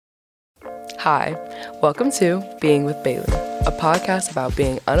Hi, welcome to Being with Bailey, a podcast about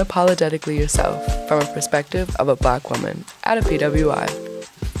being unapologetically yourself from a perspective of a Black woman at a PWI.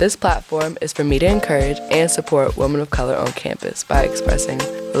 This platform is for me to encourage and support women of color on campus by expressing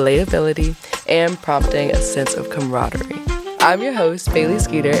relatability and prompting a sense of camaraderie. I'm your host, Bailey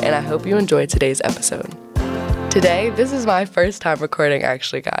Skeeter, and I hope you enjoyed today's episode. Today, this is my first time recording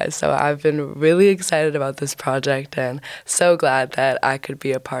actually, guys, so I've been really excited about this project and so glad that I could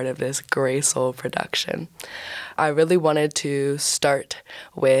be a part of this Gray Soul production. I really wanted to start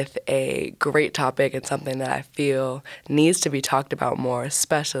with a great topic and something that I feel needs to be talked about more,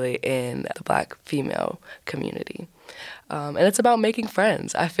 especially in the Black female community. And it's about making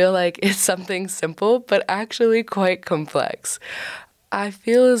friends. I feel like it's something simple, but actually quite complex. I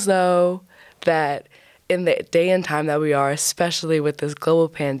feel as though that in the day and time that we are, especially with this global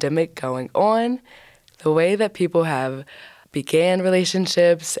pandemic going on, the way that people have began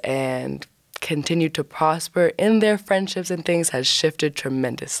relationships and continued to prosper in their friendships and things has shifted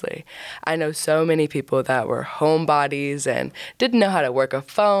tremendously. I know so many people that were homebodies and didn't know how to work a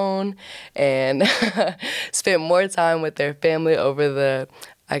phone and spent more time with their family over the,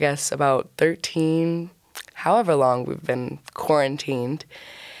 I guess, about 13, however long we've been quarantined.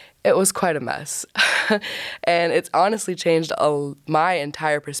 It was quite a mess. And it's honestly changed my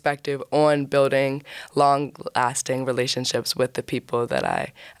entire perspective on building long-lasting relationships with the people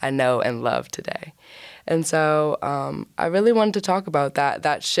that I know and love today. And so I really wanted to talk about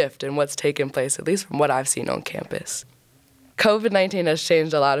that shift and what's taken place, at least from what I've seen on campus. COVID-19 has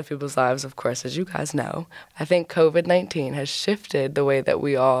changed a lot of people's lives, of course, as you guys know. I think COVID-19 has shifted the way that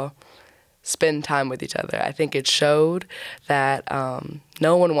we all spend time with each other. I think it showed that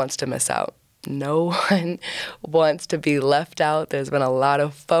no one wants to miss out. No one wants to be left out. There's been a lot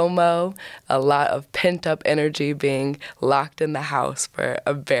of FOMO, a lot of pent-up energy being locked in the house for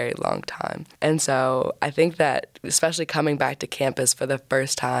a very long time. And so I think that, especially coming back to campus for the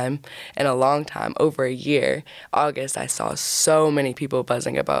first time in a long time, over a year, August, I saw so many people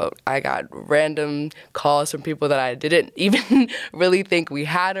buzzing about. I got random calls from people that I didn't even really think we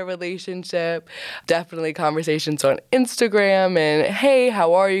had a relationship. Definitely conversations on Instagram and, hey,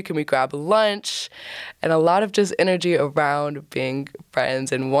 how are you? Can we grab lunch? And a lot of just energy around being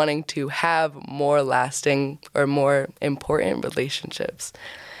friends and wanting to have more lasting or more important relationships.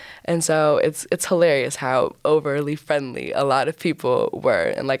 And so it's hilarious how overly friendly a lot of people were.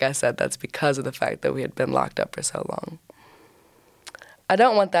 And like I said, that's because of the fact that we had been locked up for so long. I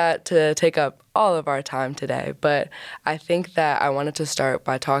don't want that to take up all of our time today, but I think that I wanted to start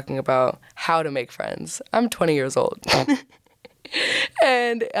by talking about how to make friends. I'm 20 years old.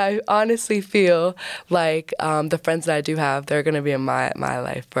 And I honestly feel like the friends that I do have, they're going to be in my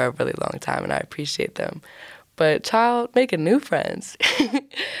life for a really long time, and I appreciate them. But child, making new friends.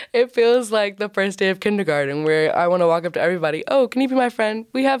 It feels like the first day of kindergarten where I want to walk up to everybody, oh, can you be my friend?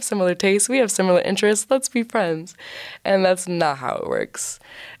 We have similar tastes. We have similar interests. Let's be friends. And that's not how it works.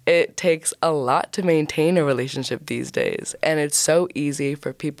 It takes a lot to maintain a relationship these days. And it's so easy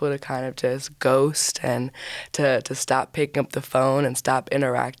for people to kind of just ghost and to stop picking up the phone and stop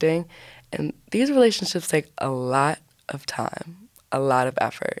interacting. And these relationships take a lot of time, a lot of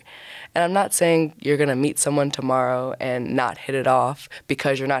effort. And I'm not saying you're going to meet someone tomorrow and not hit it off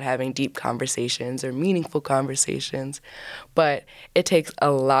because you're not having deep conversations or meaningful conversations, but it takes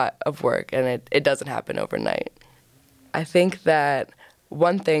a lot of work and it doesn't happen overnight. I think that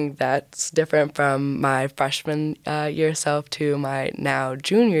one thing that's different from my freshman year self to my now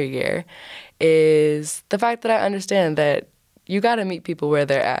junior year is the fact that I understand that you got to meet people where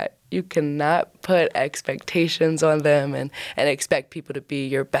they're at. You cannot put expectations on them and expect people to be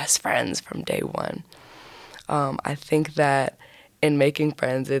your best friends from day one. I think that in making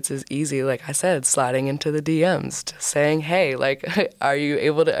friends, it's as easy, like I said, sliding into the DMs, just saying, hey, like, are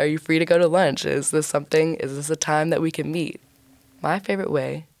you free to go to lunch? Is this a time that we can meet? My favorite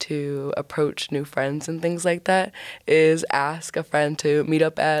way to approach new friends and things like that is ask a friend to meet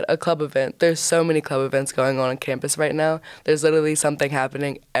up at a club event. There's so many club events going on campus right now. There's literally something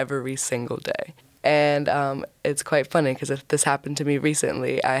happening every single day. And it's quite funny because if this happened to me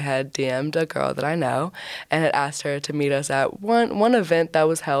recently, I had DM'd a girl that I know and had asked her to meet us at one event that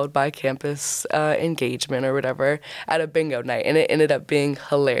was held by campus engagement or whatever at a bingo night. And it ended up being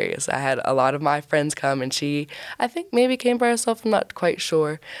hilarious. I had a lot of my friends come and she, I think maybe came by herself, I'm not quite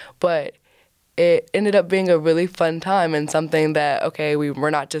sure. But it ended up being a really fun time and something that, okay, we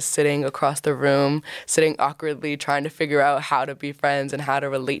were not just sitting across the room, sitting awkwardly trying to figure out how to be friends and how to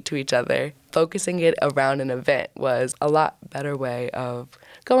relate to each other. Focusing it around an event was a lot better way of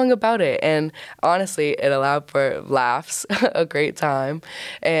going about it. And honestly, it allowed for laughs, a great time,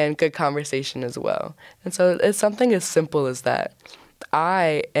 and good conversation as well. And so it's something as simple as that.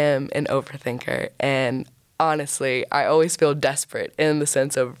 I am an overthinker, and honestly, I always feel desperate in the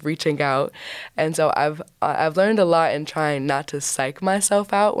sense of reaching out. And so I've learned a lot in trying not to psych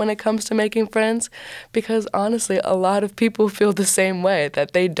myself out when it comes to making friends, because honestly, a lot of people feel the same way,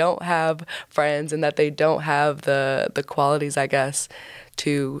 that they don't have friends and that they don't have the qualities, I guess,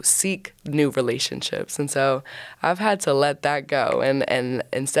 to seek new relationships. And so I've had to let that go, and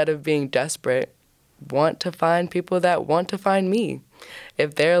instead of being desperate, want to find people that want to find me.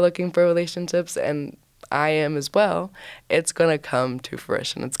 If they're looking for relationships and I am as well, it's going to come to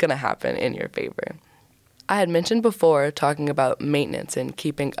fruition. It's going to happen in your favor. I had mentioned before talking about maintenance and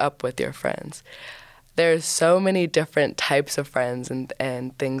keeping up with your friends. There's so many different types of friends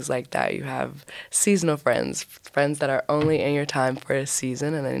and things like that. You have seasonal friends, friends that are only in your time for a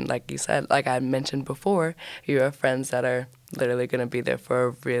season. And then, like you said, like I mentioned before, you have friends that are literally going to be there for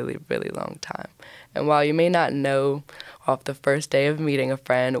a really, really long time. And while you may not know off the first day of meeting a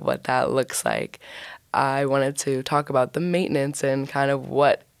friend what that looks like, I wanted to talk about the maintenance and kind of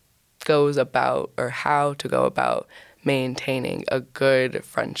what goes about, or how to go about maintaining a good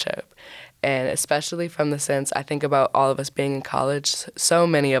friendship. And especially from the sense, I think about all of us being in college, so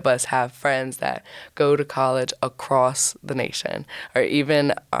many of us have friends that go to college across the nation, or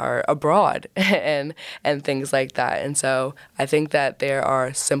even are abroad and things like that. And so I think that there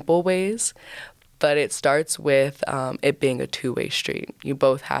are simple ways, but it starts with it being a two-way street. You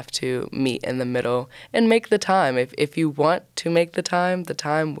both have to meet in the middle and make the time. If you want to make the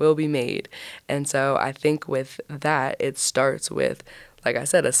time will be made. And so I think with that, it starts with, like I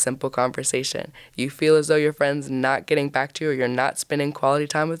said, a simple conversation. You feel as though your friend's not getting back to you, or you're not spending quality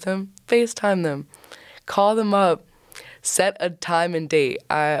time with them, FaceTime them. Call them up. Set a time and date.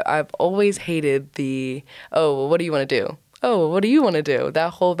 I've always hated the, oh, well, what do you want to do? Oh, well, what do you want to do?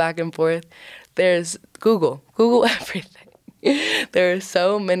 That whole back and forth. There's Google everything. There are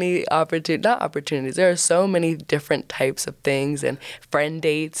so many opportunities. There are so many different types of things and friend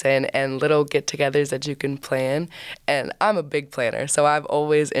dates and little get-togethers that you can plan. And I'm a big planner, so I've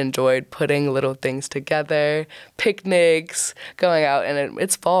always enjoyed putting little things together, picnics, going out, and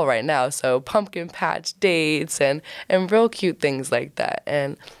it's fall right now, so pumpkin patch dates and real cute things like that.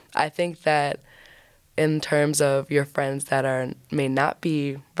 And I think that in terms of your friends that may not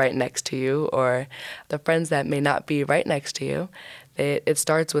be right next to you, or the friends that may not be right next to you, it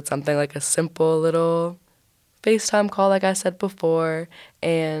starts with something like a simple little FaceTime call, like I said before.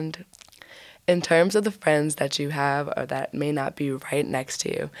 And in terms of the friends that you have or that may not be right next to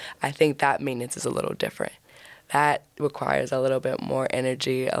you, I think that maintenance is a little different. That requires a little bit more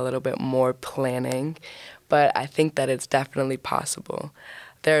energy, a little bit more planning, but I think that it's definitely possible.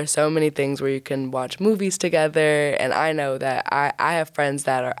 There are so many things where you can watch movies together, and I know that I have friends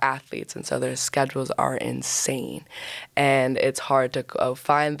that are athletes, and so their schedules are insane, and it's hard to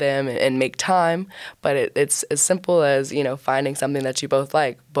find them and make time, but it's as simple as, finding something that you both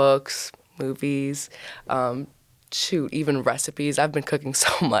like, books, movies, even recipes. I've been cooking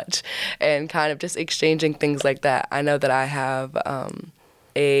so much, and kind of just exchanging things like that. I know that I have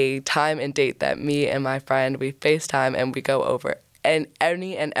a time and date that me and my friend, we FaceTime and we go over and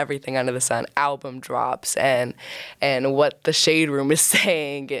any and everything under the sun, album drops and what the Shade Room is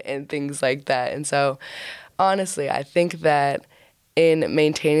saying and things like that. And so honestly, I think that in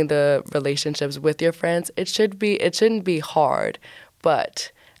maintaining the relationships with your friends, it shouldn't be hard,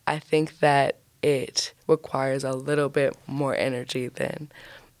 but I think that it requires a little bit more energy than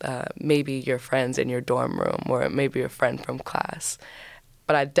maybe your friends in your dorm room or maybe your friend from class.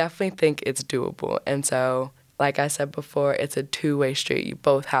 But I definitely think it's doable. And so, like I said before, it's a two-way street. You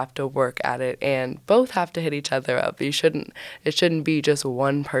both have to work at it and both have to hit each other up. It shouldn't be just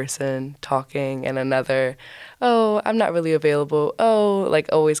one person talking and another, oh, I'm not really available. Oh, like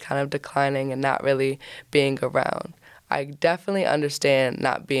always kind of declining and not really being around. I definitely understand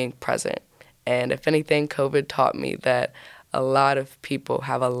not being present. And if anything, COVID taught me that a lot of people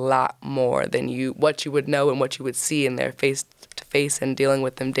have a lot more than what you would know and what you would see in their face-to-face and dealing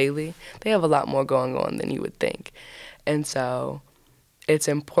with them daily. They have a lot more going on than you would think. And so it's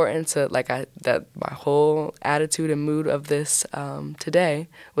important that my whole attitude and mood of this today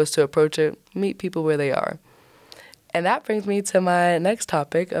was to approach it, meet people where they are. And that brings me to my next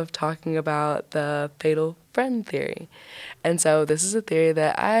topic of talking about the fatal friend theory. And so this is a theory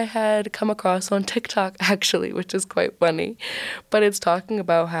that I had come across on TikTok, actually, which is quite funny. But it's talking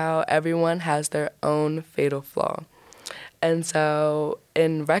about how everyone has their own fatal flaw. And so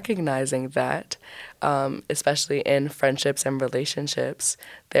in recognizing that, especially in friendships and relationships,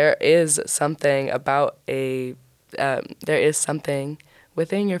 there is something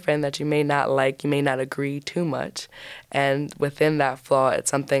within your friend that you may not like, you may not agree too much. And within that flaw,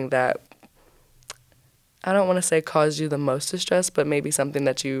 it's something that I don't want to say caused you the most distress, but maybe something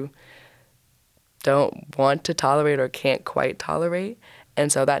that you don't want to tolerate or can't quite tolerate.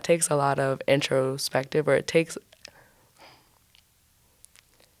 And so that takes a lot of introspective,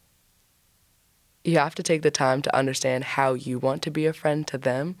 you have to take the time to understand how you want to be a friend to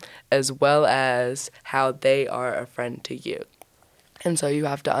them, as well as how they are a friend to you. And so you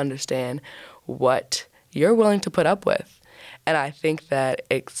have to understand what you're willing to put up with. And I think that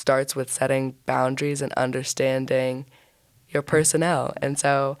it starts with setting boundaries and understanding your personnel. And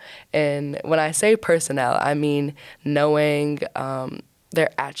so when I say personnel, I mean knowing their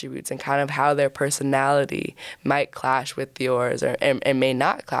attributes and kind of how their personality might clash with yours and may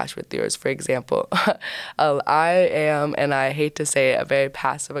not clash with yours. For example, I am, and I hate to say it, a very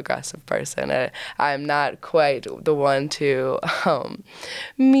passive-aggressive person. I'm not quite the one to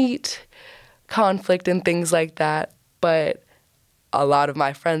meet conflict and things like that, but a lot of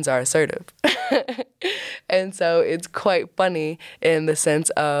my friends are assertive. And so it's quite funny in the sense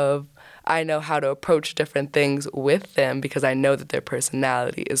of I know how to approach different things with them because I know that their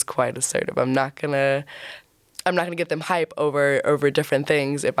personality is quite assertive. I'm not gonna get them hype over different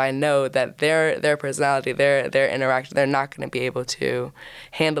things if I know that their personality, their interaction, they're not gonna be able to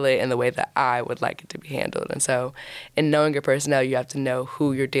handle it in the way that I would like it to be handled. And so in knowing your personnel, you have to know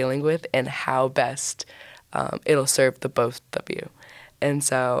who you're dealing with and how best it'll serve the both of you. And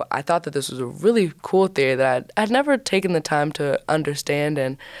so I thought that this was a really cool theory that I'd never taken the time to understand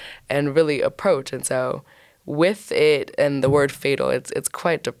and really approach. And so with it and the word fatal, it's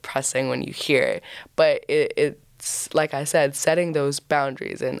quite depressing when you hear it. But it's, like I said, setting those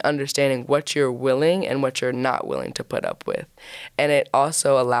boundaries and understanding what you're willing and what you're not willing to put up with. And it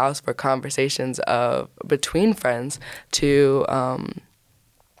also allows for conversations between friends to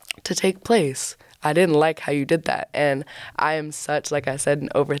take place. I didn't like how you did that. And I am such, like I said, an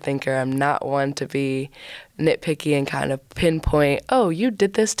overthinker. I'm not one to be nitpicky and kind of pinpoint, oh, you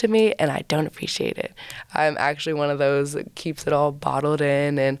did this to me and I don't appreciate it. I'm actually one of those that keeps it all bottled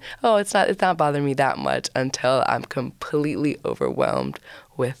in and, oh, it's not bothering me that much until I'm completely overwhelmed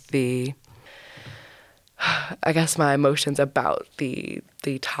with my emotions about the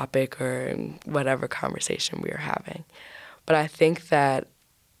topic or whatever conversation we are having. But I think that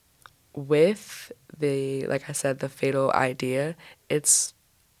with like I said, the fatal idea, it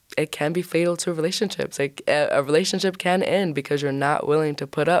can be fatal to relationships. Like a relationship can end because you're not willing to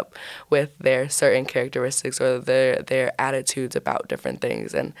put up with their certain characteristics or their attitudes about different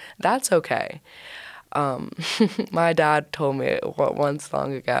things, and that's okay. My dad told me once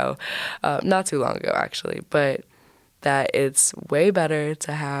long ago, not too long ago actually, but that it's way better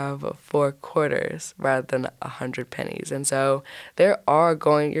to have 4 quarters rather than 100 pennies. And so you're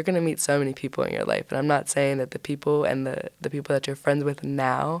going to meet so many people in your life. And I'm not saying that the people and the people that you're friends with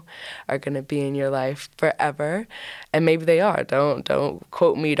now are going to be in your life forever. And maybe they are. Don't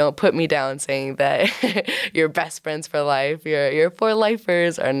quote me, don't put me down saying that your best friends for life, your 4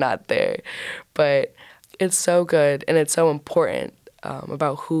 lifers are not there. But it's so good and it's so important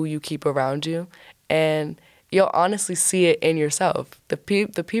about who you keep around you. And you'll honestly see it in yourself. The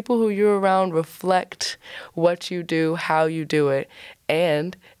people who you're around reflect what you do, how you do it,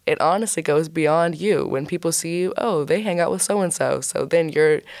 and it honestly goes beyond you. When people see you, oh, they hang out with so-and-so, so then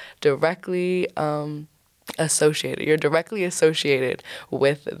you're directly associated. You're directly associated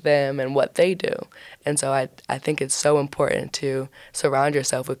with them and what they do. And so I think it's so important to surround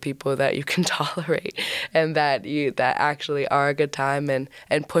yourself with people that you can tolerate and that actually are a good time and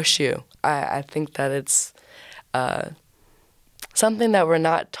push you. I think that it's something that we're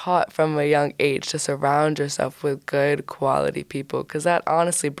not taught from a young age, to surround yourself with good quality people, because that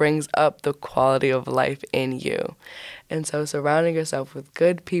honestly brings up the quality of life in you. And so surrounding yourself with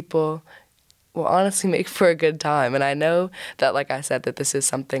good people will honestly make for a good time. And I know that, like I said, that this is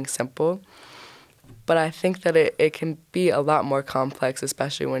something simple, but I think that it can be a lot more complex,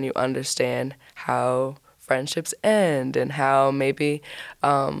 especially when you understand how friendships end and how maybe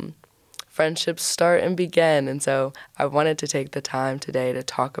friendships start and begin. And so I wanted to take the time today to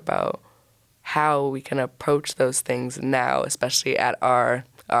talk about how we can approach those things now, especially at our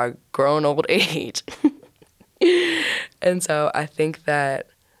grown old age. And so I think that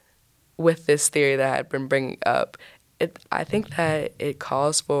with this theory that I've been bringing up, I think that it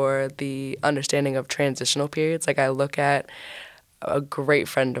calls for the understanding of transitional periods. Like I look at a great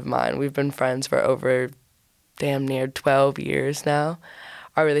friend of mine. We've been friends for over damn near 12 years now,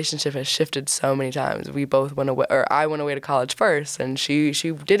 our relationship has shifted so many times. We both went away, or I went away to college first, and she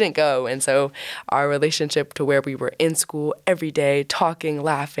didn't go. And so our relationship to where we were in school every day, talking,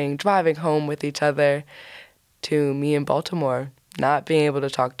 laughing, driving home with each other, to me in Baltimore, not being able to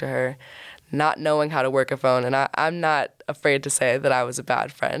talk to her, not knowing how to work a phone. And I'm not afraid to say that I was a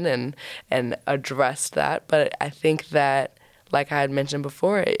bad friend and addressed that. But I think that, like I had mentioned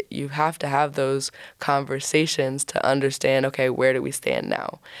before, you have to have those conversations to understand, okay, where do we stand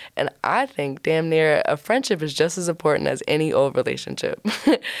now? And I think damn near a friendship is just as important as any old relationship.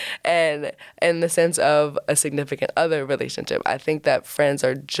 And in the sense of a significant other relationship, I think that friends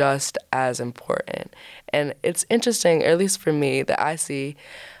are just as important. And it's interesting, or at least for me, that I see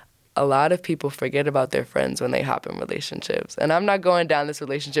a lot of people forget about their friends when they hop in relationships. And I'm not going down this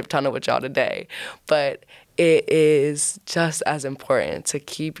relationship tunnel with y'all today, but it is just as important to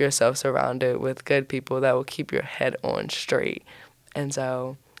keep yourself surrounded with good people that will keep your head on straight. And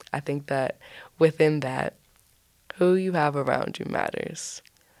so I think that within that, who you have around you matters.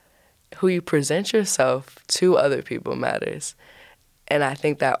 Who you present yourself to other people matters. And I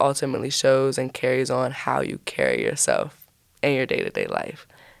think that ultimately shows and carries on how you carry yourself in your day-to-day life.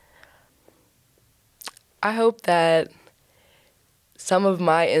 I hope that some of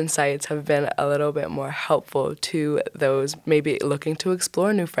my insights have been a little bit more helpful to those maybe looking to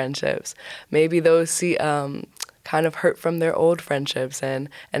explore new friendships. Maybe those see kind of hurt from their old friendships and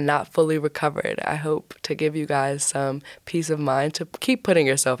not fully recovered. I hope to give you guys some peace of mind to keep putting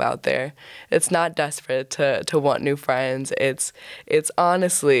yourself out there. It's not desperate to want new friends. It's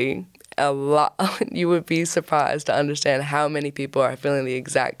honestly a lot. You would be surprised to understand how many people are feeling the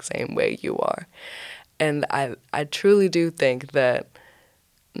exact same way you are. And I truly do think that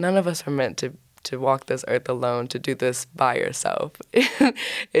none of us are meant to walk this earth alone, to do this by yourself.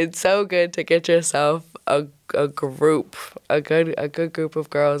 It's so good to get yourself a group, a good group of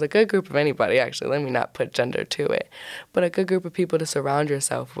girls, a good group of anybody, actually. Let me not put gender to it. But a good group of people to surround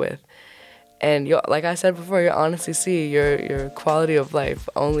yourself with. And you'll, like I said before, you'll honestly see your quality of life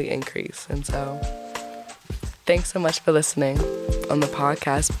only increase. And so thanks so much for listening on the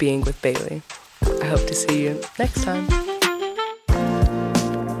podcast Being with Bailey. I hope to see you next time.